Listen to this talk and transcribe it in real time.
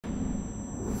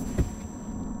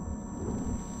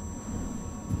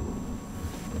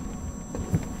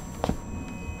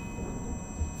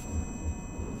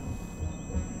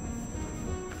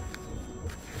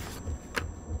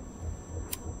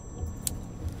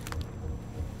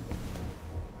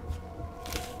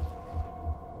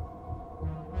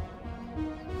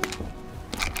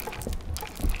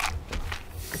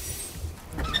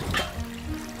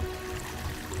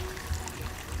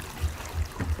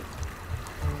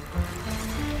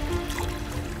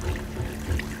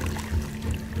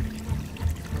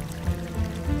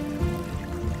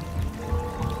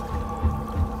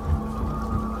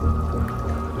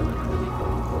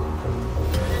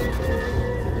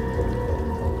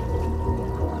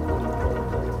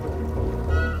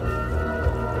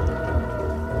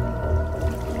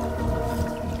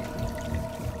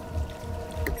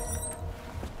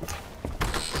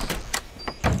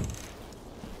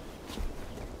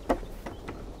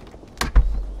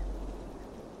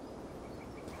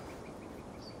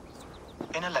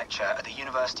In a lecture at the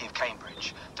University of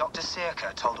Cambridge, Dr.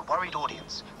 Sirka told a worried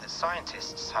audience that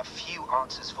scientists have few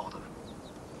answers for them.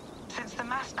 Since the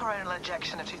mass coronal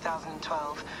ejection of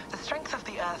 2012, the strength of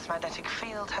the Earth's magnetic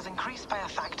field has increased by a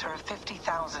factor of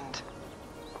 50,000.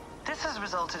 This has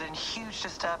resulted in huge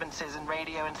disturbances in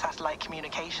radio and satellite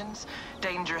communications,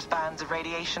 dangerous bands of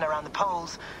radiation around the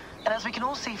poles, and as we can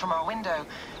all see from our window,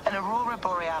 an aurora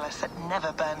borealis that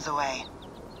never burns away.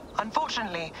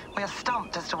 Unfortunately, we are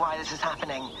stumped as to why this is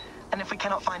happening, and if we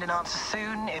cannot find an answer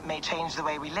soon, it may change the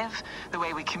way we live, the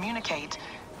way we communicate,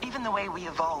 even the way we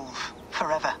evolve,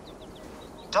 forever.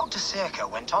 Dr. Sirka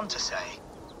went on to say,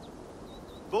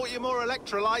 "Bought you more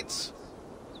electrolytes?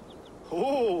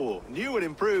 Oh, new and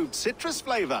improved citrus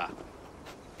flavor."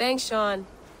 Thanks, Sean.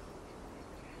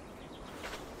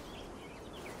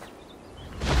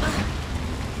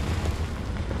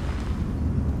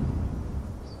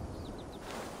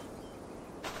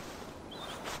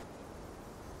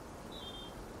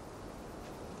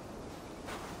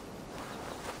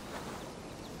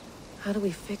 How do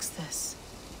we fix this?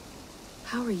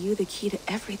 How are you the key to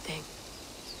everything?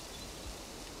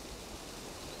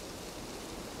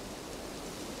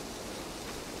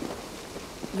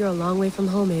 You're a long way from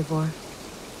home, Eivor.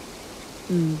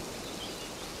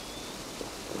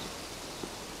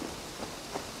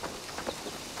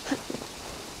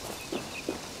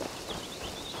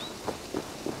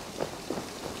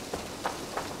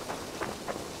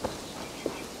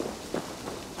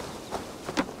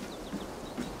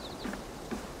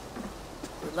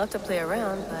 Would love to play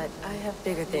around, but I have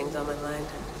bigger things on my mind.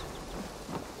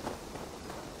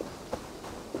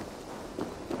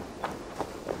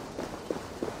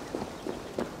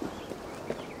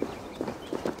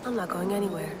 I'm not going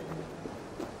anywhere.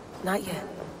 Not yet.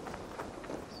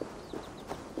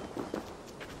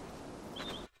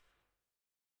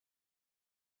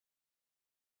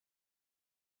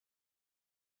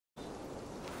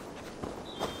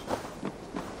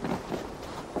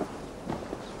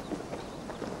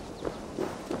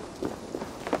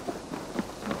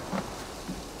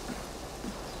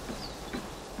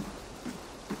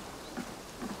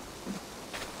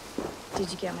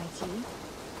 Did you get my tea?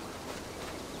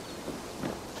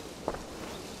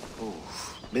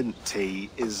 Mint tea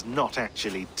is not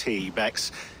actually tea,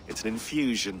 Bex. It's an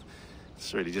infusion.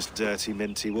 It's really just dirty,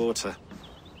 minty water.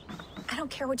 I don't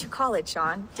care what you call it,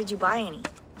 Sean. Did you buy any?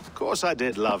 Of course I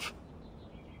did, love.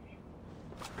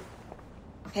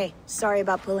 Hey, sorry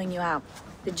about pulling you out.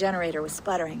 The generator was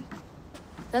sputtering.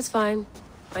 That's fine.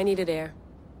 I needed air.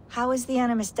 How is the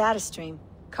Animus data stream?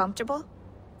 Comfortable?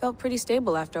 Felt pretty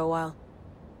stable after a while.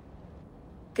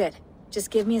 Good.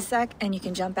 Just give me a sec and you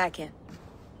can jump back in.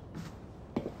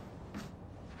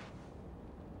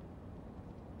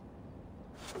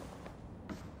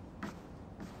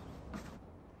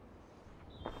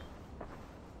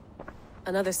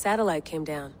 Another satellite came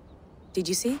down. Did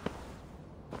you see?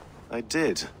 I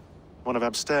did. One of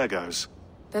Abstergo's.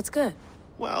 That's good.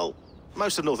 Well,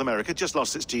 most of North America just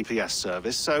lost its GPS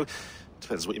service, so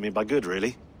depends what you mean by good,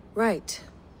 really. Right.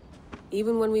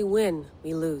 Even when we win,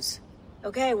 we lose.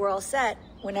 Okay, we're all set.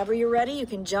 Whenever you're ready, you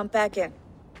can jump back in.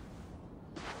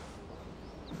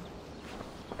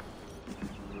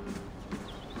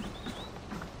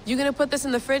 You gonna put this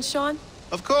in the fridge, Sean?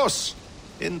 Of course.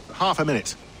 In half a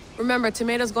minute. Remember,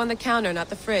 tomatoes go on the counter, not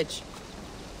the fridge.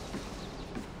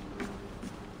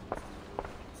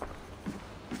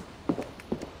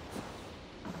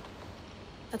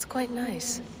 That's quite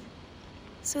nice.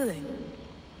 Soothing.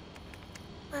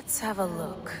 Let's have a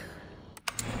look.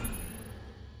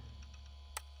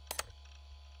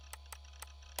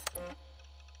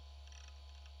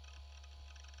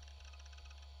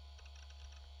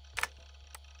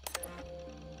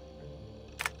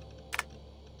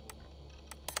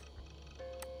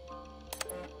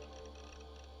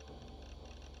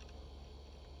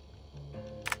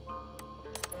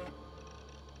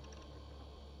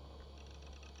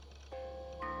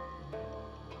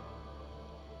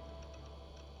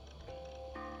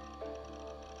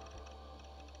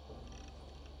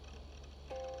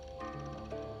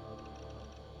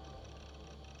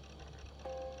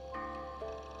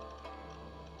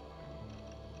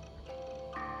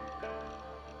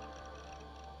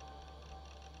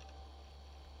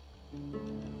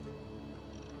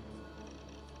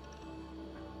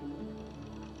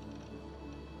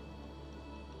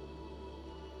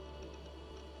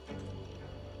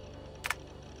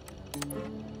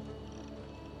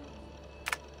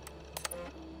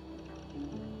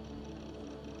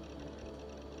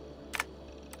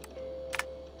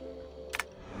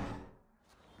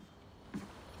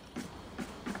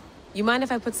 You mind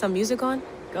if I put some music on?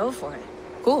 Go for it.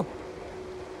 Cool.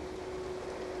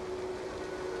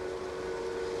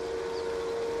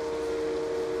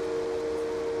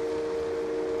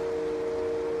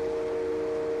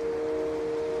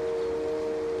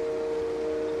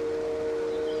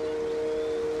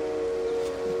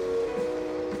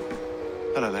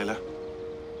 Hello, Layla.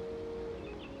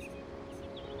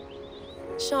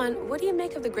 Sean, what do you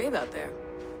make of the grave out there?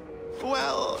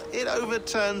 Well, it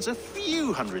overturns a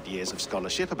few hundred years of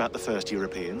scholarship about the first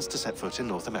Europeans to set foot in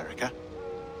North America.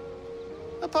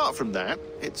 Apart from that,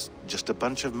 it's just a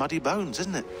bunch of muddy bones,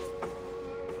 isn't it?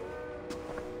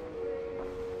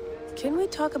 Can we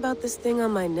talk about this thing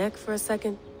on my neck for a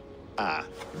second? Ah,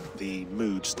 the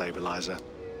mood stabilizer.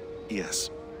 Yes.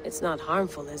 It's not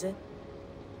harmful, is it?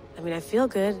 I mean, I feel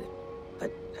good,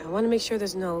 but I want to make sure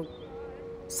there's no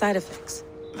side effects.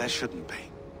 There shouldn't be.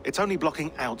 It's only blocking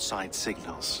outside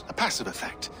signals, a passive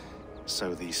effect.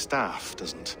 So the staff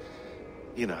doesn't,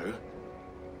 you know,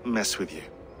 mess with you.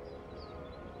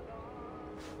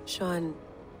 Sean,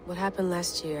 what happened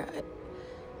last year,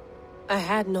 I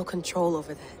had no control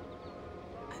over that.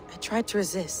 I tried to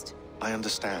resist. I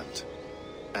understand.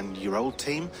 And your old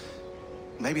team,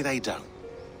 maybe they don't.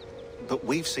 But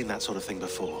we've seen that sort of thing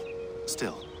before.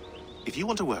 Still, if you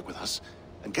want to work with us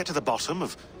and get to the bottom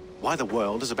of why the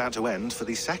world is about to end for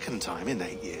the second time in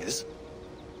 8 years,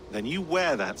 then you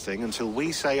wear that thing until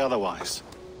we say otherwise.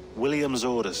 William's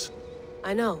orders.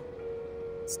 I know.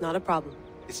 It's not a problem.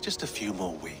 It's just a few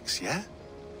more weeks, yeah?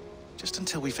 Just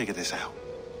until we figure this out.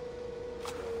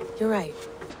 You're right.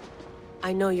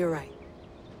 I know you're right.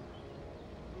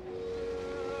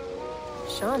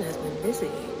 Sean has been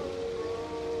busy.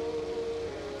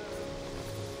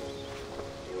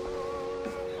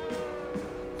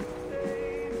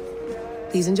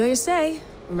 Please enjoy your stay.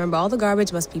 Remember, all the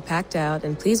garbage must be packed out,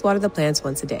 and please water the plants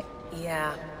once a day.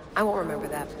 Yeah, I won't remember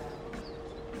that.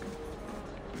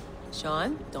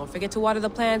 Sean, don't forget to water the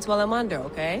plants while I'm under,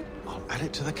 okay? I'll add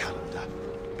it to the calendar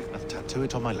and tattoo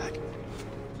it on my leg.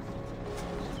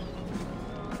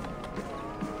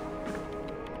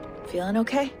 Feeling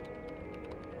okay?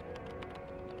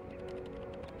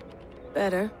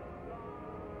 Better.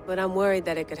 But I'm worried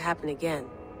that it could happen again.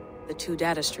 The 2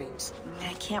 data streams.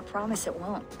 I can't promise it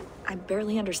won't. I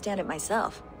barely understand it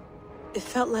myself. It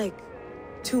felt like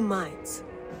 2 minds,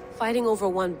 fighting over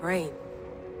 1 brain.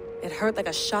 It hurt like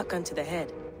a shotgun to the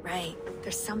head. Right.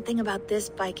 There's something about this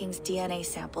Viking's DNA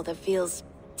sample that feels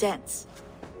dense,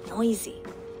 noisy.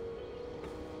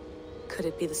 Could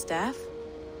it be the staff?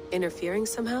 Interfering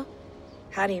somehow?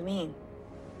 How do you mean?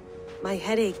 My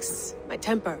headaches, my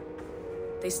temper.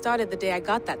 They started the day I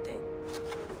got that thing.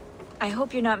 I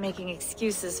hope you're not making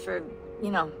excuses for,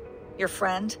 you know, your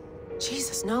friend.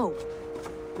 Jesus, no.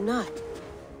 I'm not.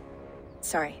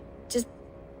 Sorry. Just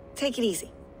take it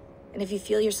easy. And if you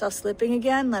feel yourself slipping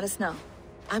again, let us know.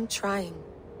 I'm trying.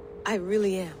 I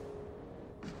really am.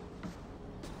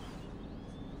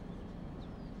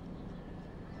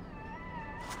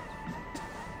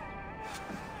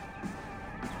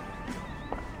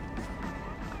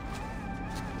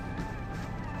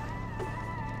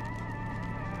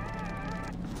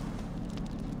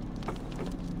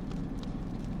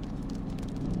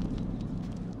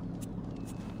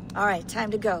 All right, time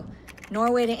to go.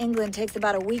 Norway to England takes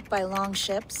about a week by long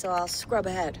ship, so I'll scrub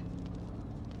ahead.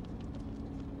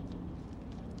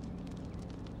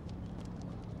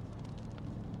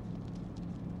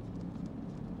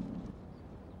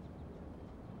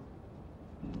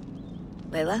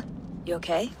 Layla, you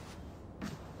okay?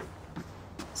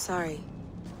 Sorry.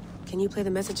 Can you play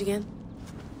the message again?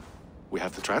 We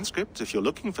have the transcript if you're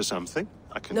looking for something.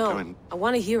 I can go in. No, I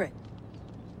want to hear it.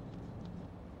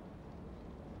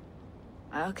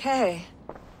 Okay.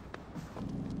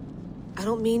 I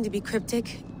don't mean to be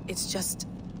cryptic. It's just...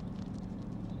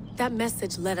 that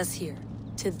message led us here.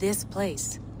 To this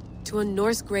place. To a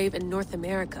Norse grave in North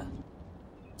America.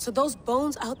 So those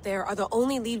bones out there are the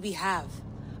only lead we have.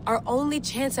 Our only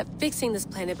chance at fixing this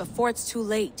planet before it's too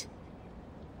late.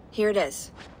 Here it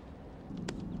is.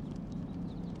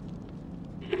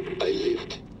 I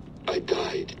lived, I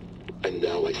died, and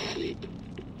now I sleep.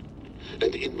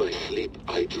 And in my sleep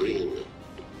I dream.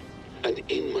 And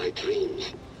in my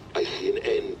dreams, I see an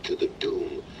end to the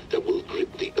doom that will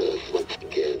grip the earth once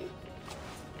again.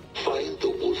 Find the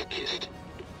wolf-kissed.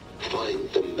 Find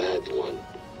the mad one.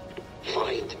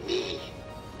 Find me.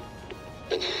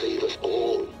 And save us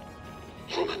all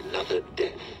from another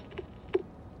death.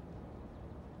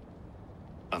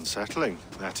 Unsettling,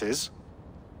 that is.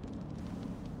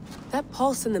 That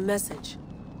pulse in the message.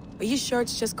 Are you sure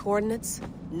it's just coordinates?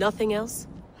 Nothing else?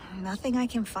 Nothing I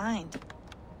can find.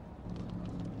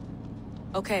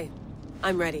 Okay,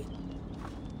 I'm ready.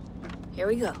 Here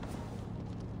we go.